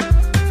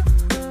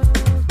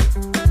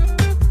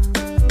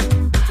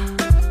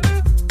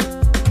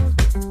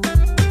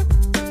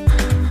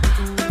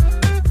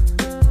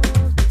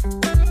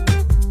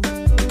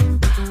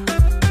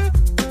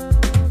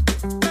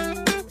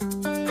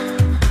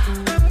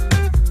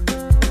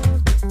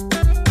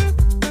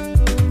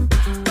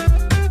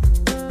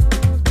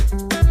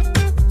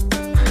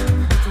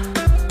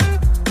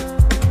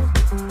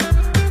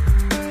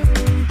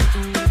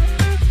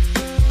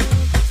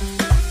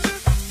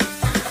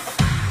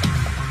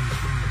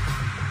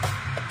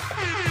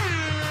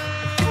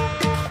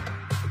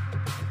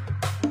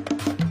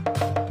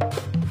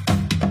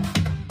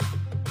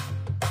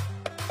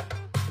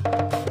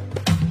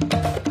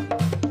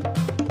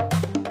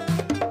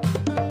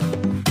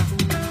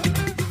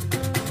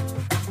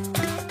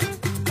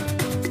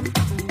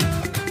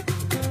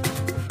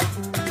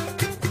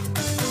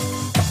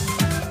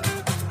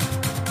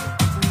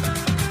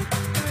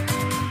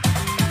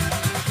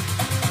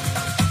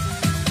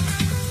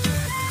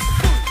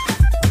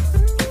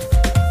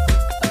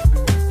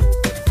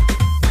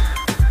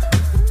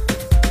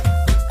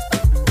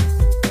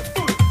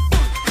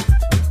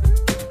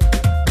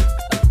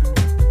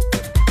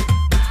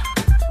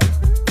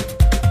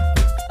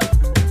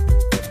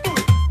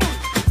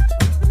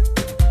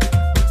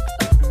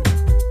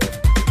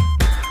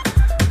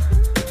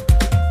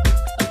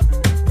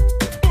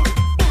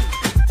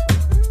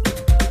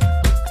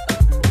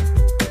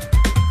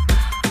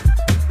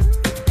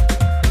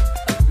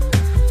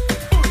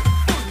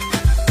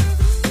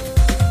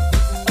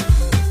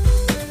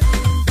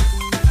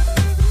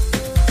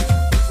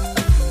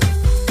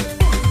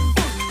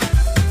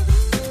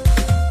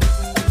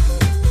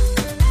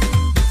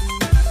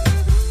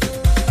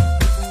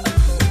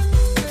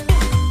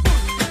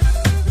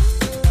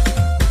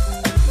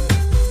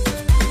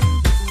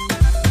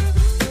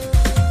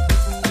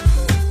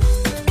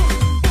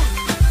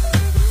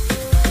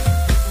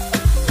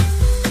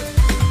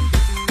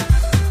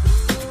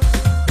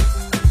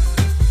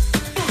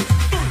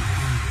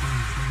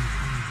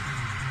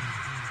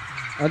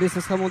 Allez,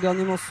 ce sera mon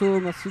dernier morceau.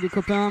 Merci les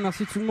copains,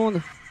 merci tout le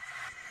monde.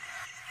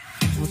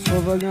 On se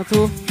revoit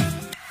bientôt.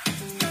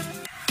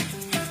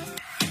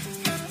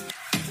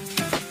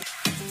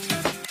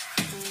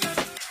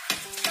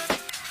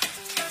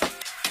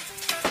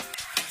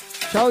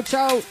 Ciao,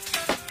 ciao.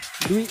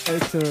 Louis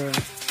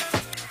avec